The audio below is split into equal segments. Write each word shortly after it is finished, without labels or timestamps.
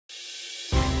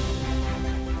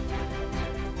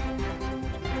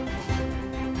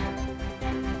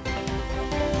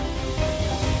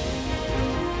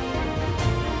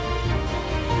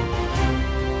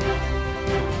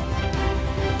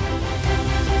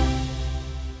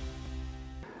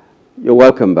You're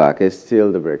welcome back. It's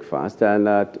still the breakfast. And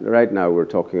right now we're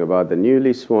talking about the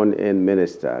newly sworn in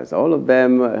ministers. All of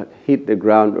them hit the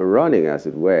ground running, as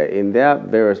it were, in their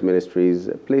various ministries,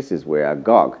 places where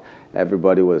agog.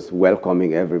 Everybody was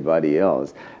welcoming everybody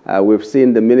else. We've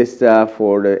seen the minister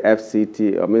for the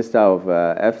FCT, or Minister of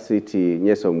FCT,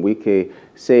 Nyesom Wike,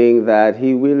 saying that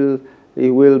he will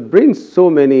bring so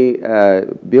many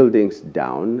buildings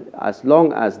down. As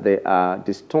long as they are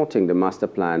distorting the master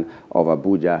plan of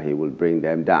Abuja, he will bring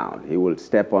them down. He will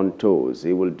step on toes.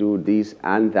 He will do this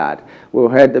and that. We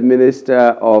heard the Minister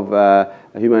of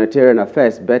Humanitarian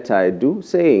Affairs, Betta Edu,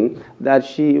 saying that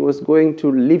she was going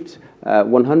to lift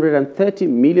 130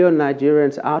 million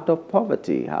Nigerians out of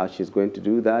poverty. How she's going to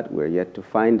do that, we're yet to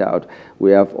find out.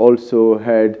 We have also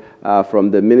heard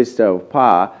from the Minister of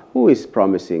Power, who is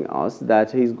promising us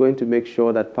that he's going to make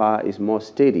sure that power is more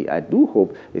steady. I do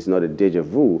hope it's not a deja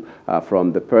vu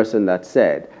from the person that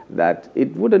said that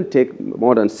it wouldn't take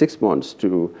more than 6 months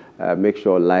to make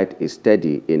sure light is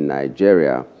steady in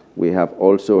Nigeria. We have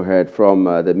also heard from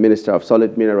the Minister of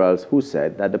Solid Minerals, who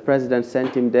said that the president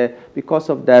sent him there because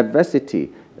of diversity,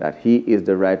 that he is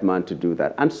the right man to do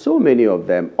that. And so many of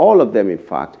them, all of them in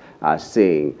fact, are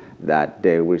saying that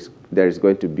there is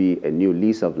going to be a new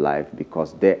lease of life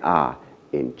because they are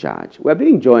in charge. We're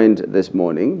being joined this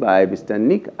morning by Mr.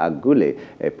 Nick Agule,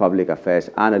 a public affairs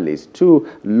analyst, to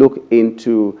look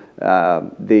into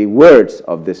the words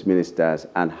of these ministers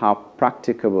and how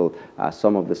practicable are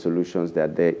some of the solutions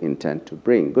that they intend to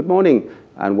bring. Good morning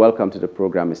and welcome to the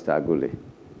program, Mr. Agule.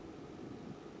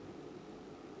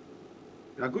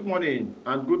 Good morning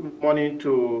and good morning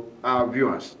to our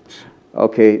viewers.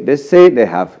 Okay, they say they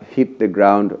have hit the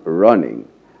ground running.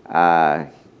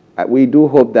 We do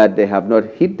hope that they have not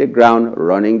hit the ground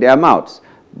running their mouths,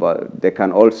 but they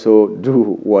can also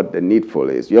do what the needful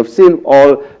is. You have seen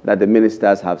all that the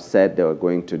ministers have said they were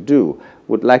going to do.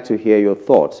 Would like to hear your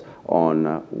thoughts on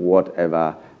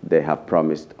whatever they have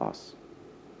promised us.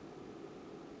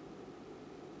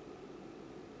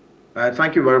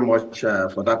 Thank you very much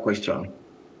for that question.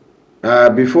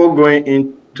 Before going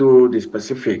into the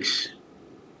specifics,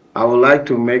 I would like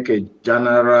to make a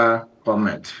general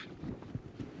comment.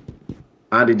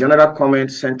 And the general comment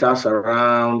centers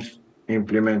around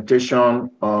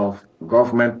implementation of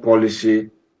government policy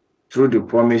through the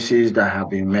promises that have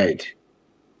been made.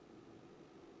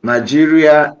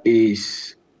 Nigeria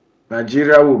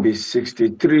will be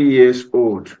 63 years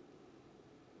old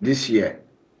this year.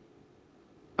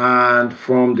 And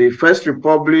from the First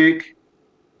Republic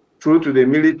through to the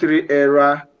military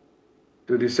era,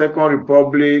 to the Second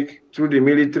Republic, through the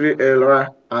military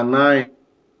era, and now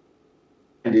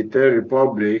in the Third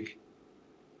Republic,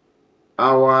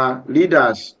 our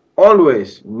leaders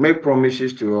always make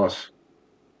promises to us.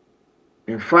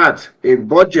 In fact, a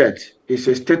budget is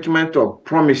a statement of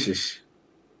promises.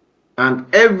 And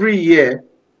every year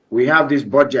we have this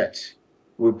budget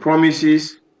with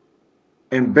promises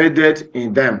embedded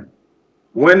in them.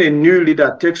 When a new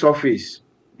leader takes office,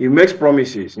 he makes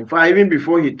promises. In fact, even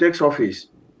before he takes office,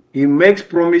 he makes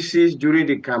promises during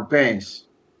the campaigns.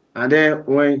 And then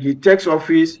when he takes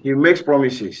office, he makes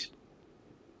promises.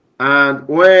 And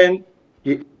when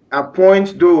he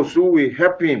appoints those who will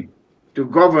help him to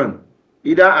govern,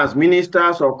 either as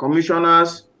ministers or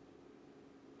commissioners,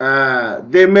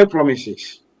 they make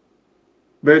promises.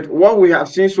 But what we have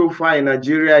seen so far in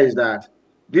Nigeria is that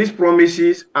these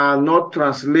promises are not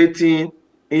translating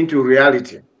into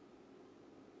reality.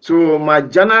 So my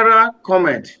general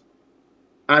comment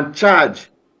and charge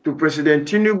to President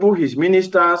Tinubu, his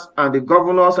ministers, and the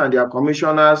governors and their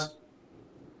commissioners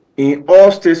in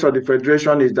all states of the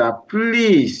Federation is that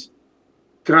please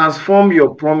transform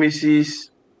your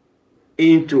promises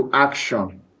into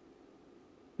action.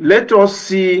 Let us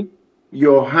see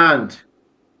your hand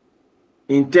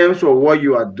in terms of what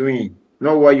you are doing,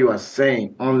 not what you are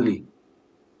saying only.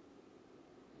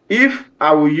 If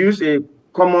I will use a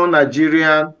common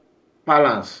Nigerian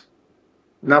balance,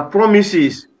 now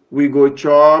promises we go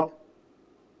chop,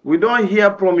 we don't hear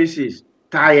promises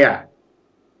tire.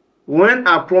 When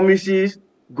are promises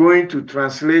going to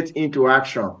translate into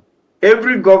action?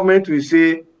 Every government will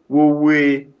say, we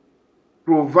will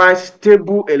provide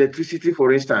stable electricity,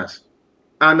 for instance.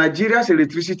 And Nigeria's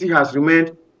electricity has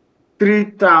remained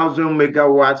 3,000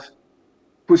 megawatts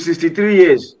for 63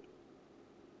 years.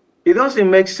 It doesn't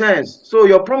make sense. So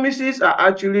your promises are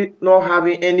actually not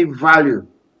having any value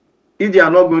if they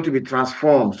are not going to be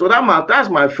transformed. So that's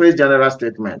my first general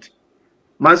statement.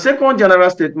 My second general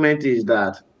statement is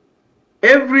that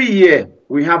every year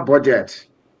we have budget.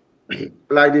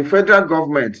 Like the federal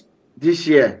government this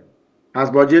year has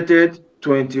budgeted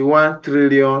 21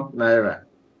 trillion naira.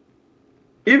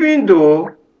 Even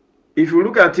though, if you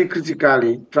look at it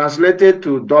critically, translated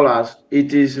to dollars,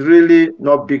 it is really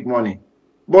not big money.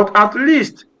 But at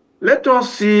least let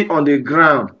us see on the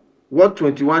ground what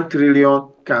 21 trillion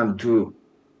can do.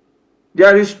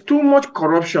 There is too much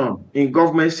corruption in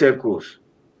government circles.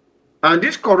 And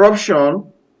this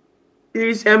corruption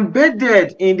is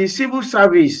embedded in the civil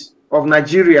service of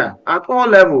Nigeria at all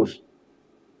levels.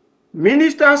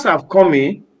 Ministers have come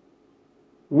in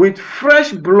with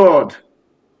fresh blood.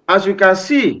 As you can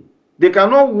see, they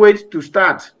cannot wait to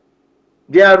start.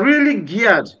 They are really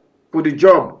geared for the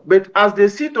job. But as they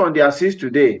sit on their seats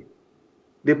today,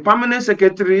 the permanent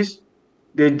secretaries,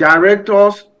 the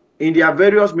directors in their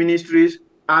various ministries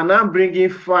are now bringing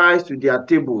files to their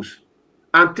tables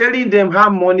and telling them how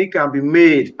money can be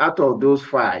made out of those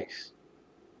files.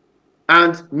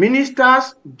 And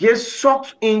ministers get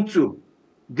sucked into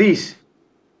this,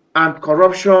 and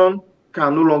corruption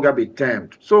can no longer be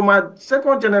tamed. So my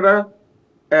second general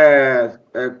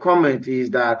comment is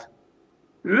that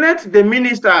let the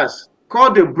ministers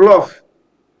call the bluff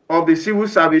of the civil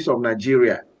service of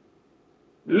Nigeria.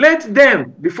 Let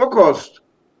them be focused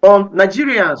on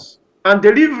Nigerians and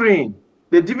delivering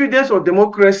the dividends of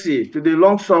democracy to the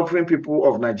long-suffering people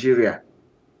of Nigeria.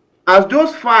 As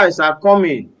those files are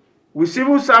coming, with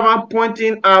civil servants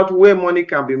pointing out where money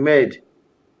can be made,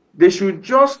 they should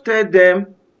just tell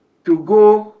them to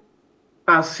go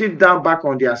and sit down back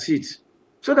on their seats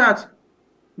so that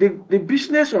the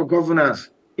business of governance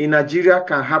in Nigeria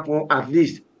can happen at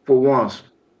least for once.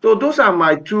 So those are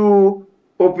my two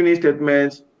opening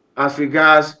statements as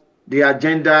regards the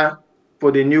agenda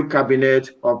for the new cabinet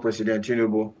of President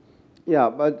Tinubu. Yeah,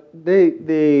 but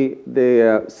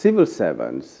the civil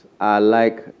servants are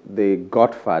like the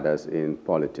godfathers in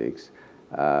politics,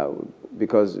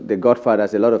 because the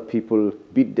godfathers, a lot of people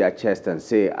beat their chest and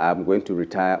say, I'm going to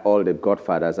retire all the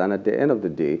godfathers, and at the end of the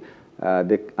day,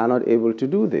 they are not able to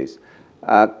do this.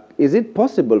 Is it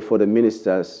possible for the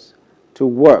ministers to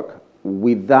work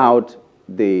without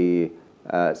the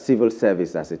civil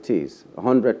service as it is,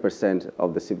 100%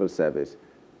 of the civil service?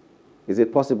 Is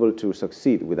it possible to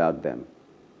succeed without them?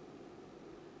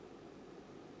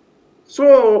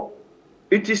 So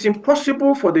it is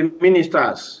impossible for the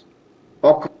ministers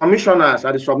or commissioners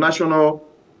at the subnational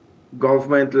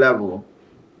government level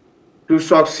to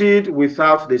succeed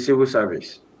without the civil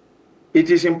service. It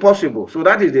is impossible. So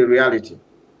that is the reality.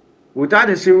 Without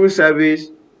the civil service,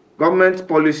 government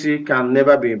policy can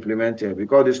never be implemented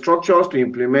because the structures to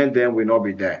implement them will not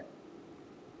be there.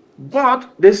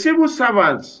 But the civil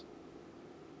servants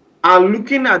are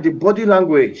looking at the body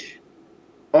language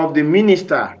of the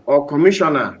minister or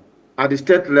commissioner at the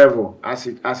state level, as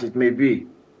it may be.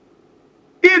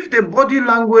 If the body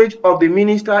language of the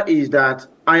minister is that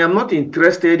I am not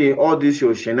interested in all these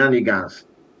your shenanigans,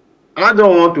 I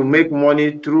don't want to make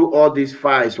money through all these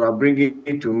files you are bringing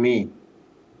into me,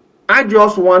 I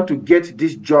just want to get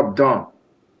this job done.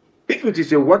 If it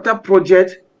is a water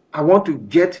project, I want to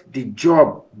get the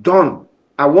job done.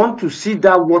 I want to see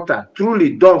that water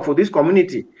truly done for this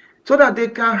community so that they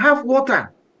can have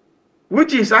water,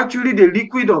 which is actually the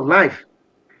liquid of life.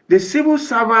 The civil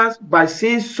servants, by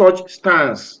seeing such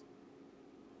stance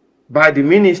by the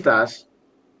ministers,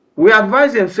 will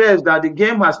advise themselves that the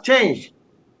game has changed.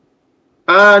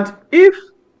 And if,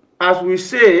 as we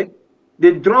say,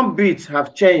 the drum beats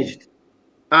have changed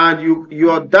and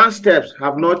your dance steps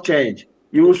have not changed,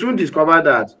 you will soon discover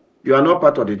that you are not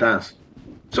part of the dance.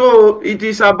 So it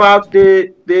is about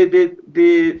it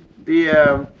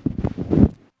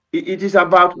is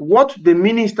about what the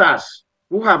ministers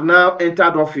who have now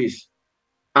entered office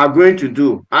are going to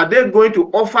do. Are they going to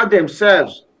offer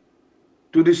themselves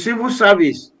to the civil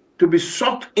service to be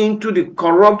sucked into the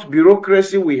corrupt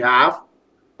bureaucracy we have?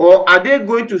 Or are they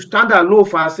going to stand alone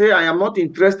and say, I am not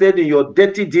interested in your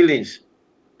dirty dealings?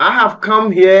 I have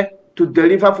come here to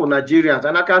deliver for Nigerians.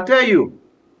 And I can tell you,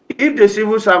 if the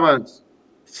civil servants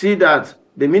see that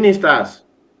the ministers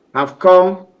have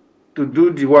come to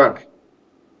do the work,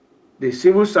 the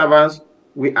civil servants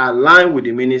will align with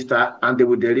the minister and they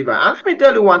will deliver. And let me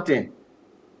tell you one thing.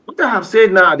 What I have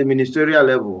said now at the ministerial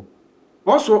level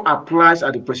also applies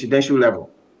at the presidential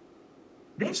level.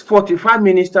 These 45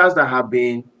 ministers that have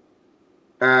been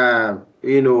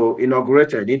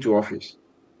inaugurated into office.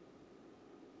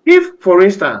 If, for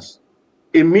instance,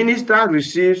 a minister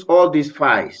receives all these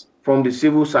files from the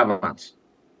civil servants,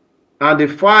 and the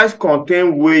files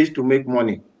contain ways to make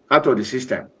money out of the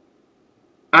system,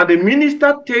 and the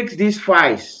minister takes these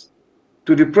files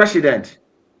to the president,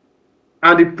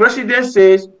 and the president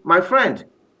says, my friend,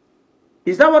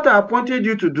 is that what I appointed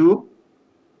you to do?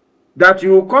 That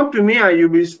you will come to me and you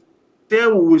will say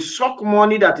we will suck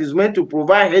money that is meant to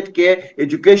provide healthcare,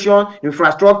 education,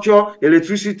 infrastructure,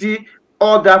 electricity,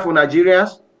 all that for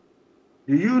Nigerians?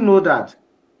 Do you know that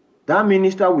that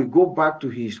minister will go back to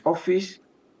his office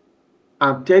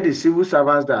and tell the civil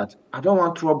servants that, I don't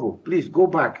want trouble, please go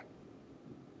back.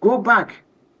 Go back.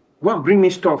 Go and bring me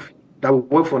stuff that will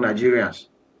work for Nigerians.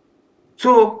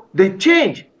 So the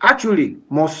change actually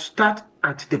must start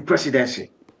at the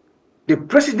presidency. The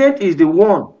president is the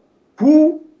one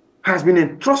who has been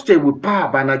entrusted with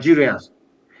power by Nigerians.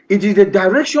 It is the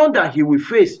direction that he will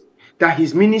face, that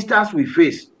his ministers will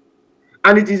face.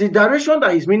 And it is the direction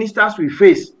that his ministers will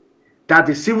face, that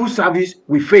the civil service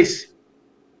will face.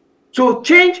 So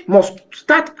change must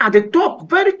start at the top,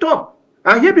 very top.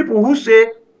 I hear people who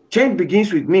say, change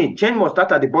begins with me. Change must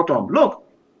start at the bottom. Look,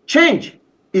 change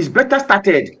is better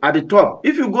started at the top.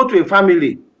 If you go to a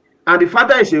family and the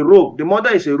father is a rogue, the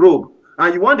mother is a rogue,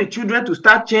 and you want the children to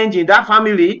start changing that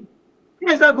family,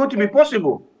 it's not going to be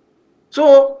possible.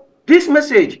 So this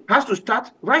message has to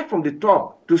start right from the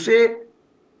top to say,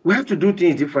 we have to do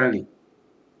things differently.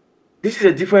 This is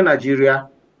a different Nigeria,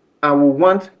 and we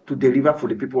want to deliver for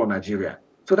the people of Nigeria.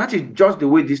 So that is just the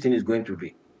way this thing is going to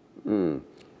be.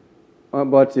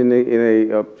 But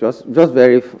just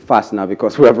very fast now,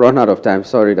 because we have run out of time.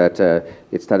 Sorry that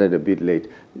it started a bit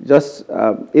late. Just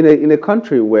in a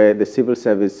country where the civil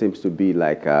service seems to be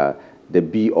like the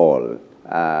be-all,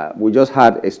 we just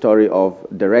had a story of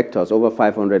directors, over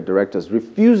 500 directors,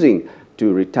 refusing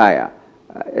to retire.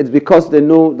 It's because they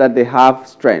know that they have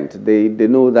strength. They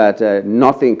know that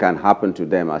nothing can happen to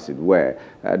them, as it were.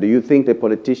 Do you think the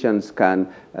politicians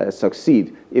can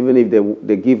succeed, even if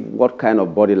they give what kind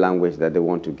of body language that they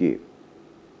want to give?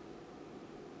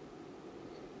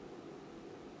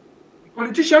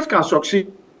 Politicians can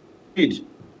succeed.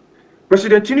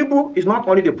 President Tinubu is not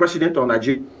only the president of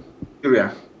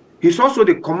Nigeria, he's also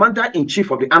the commander-in-chief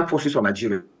of the armed forces of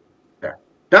Nigeria.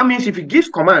 That means if he gives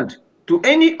command to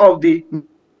any of the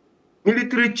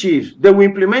military chiefs, they will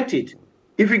implement it.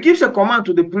 If he gives a command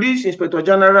to the police inspector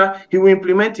general, he will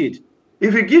implement it.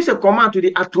 If he gives a command to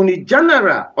the attorney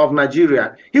general of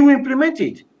Nigeria, he will implement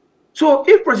it. So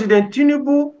if President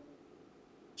Tinubu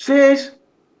says,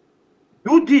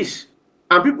 do this,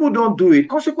 and people don't do it,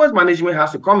 consequence management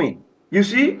has to come in. You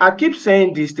see, I keep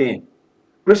saying this thing.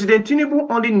 President Tinubu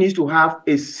only needs to have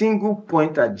a single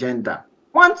point agenda.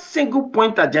 One single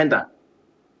point agenda.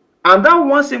 And that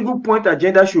one single point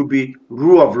agenda should be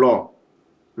rule of law,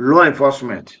 law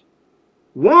enforcement.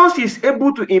 Once he's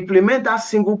able to implement that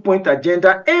single point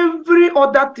agenda, every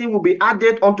other thing will be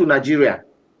added onto Nigeria.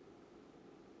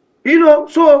 You know,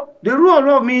 so the rule of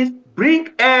law means bring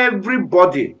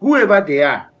everybody, whoever they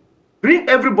are. Bring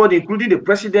everybody, including the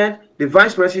president, the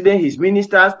vice president, his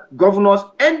ministers, governors,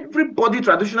 everybody,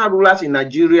 traditional rulers in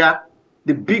Nigeria,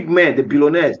 the big men, the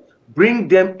billionaires, bring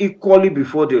them equally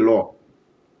before the law.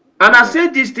 And I say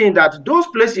this thing that those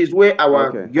places where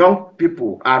our young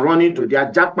people are running to, they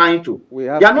are jackpying to. They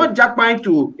are not jackpying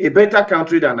to a better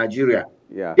country than Nigeria.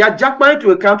 Yeah. They are jackpying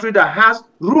to a country that has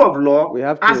rule of law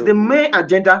as the main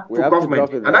agenda for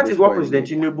government. And that is what President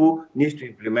Tinubu needs to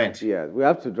implement. Yeah, we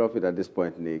have to drop it at this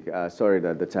point, Nick. Sorry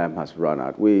that the time has run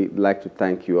out. We'd like to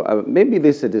thank you. Maybe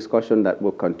this is a discussion that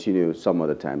will continue some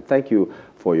other time. Thank you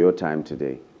for your time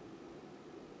today.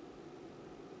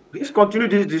 Please continue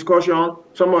this discussion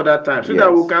some other time so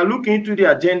that we can look into the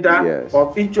agenda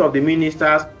of each of the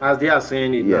ministers as they are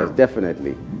saying it now. Yes,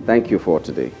 definitely. Thank you for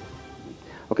today.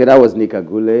 Okay, that was Nick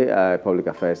Agule, public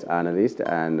affairs analyst,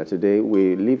 and today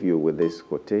we leave you with this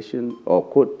quotation, or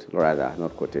quote rather,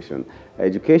 not quotation.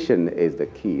 Education is the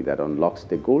key that unlocks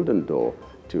the golden door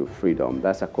to freedom.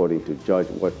 That's according to George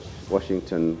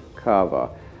Washington Carver.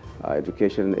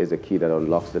 Education is the key that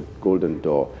unlocks the golden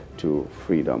door to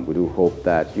freedom. We do hope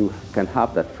that you can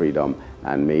have that freedom,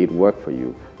 and may it work for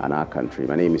you and our country.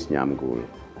 My name is Nyamgul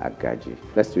Agaji.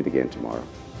 Let's do it again tomorrow.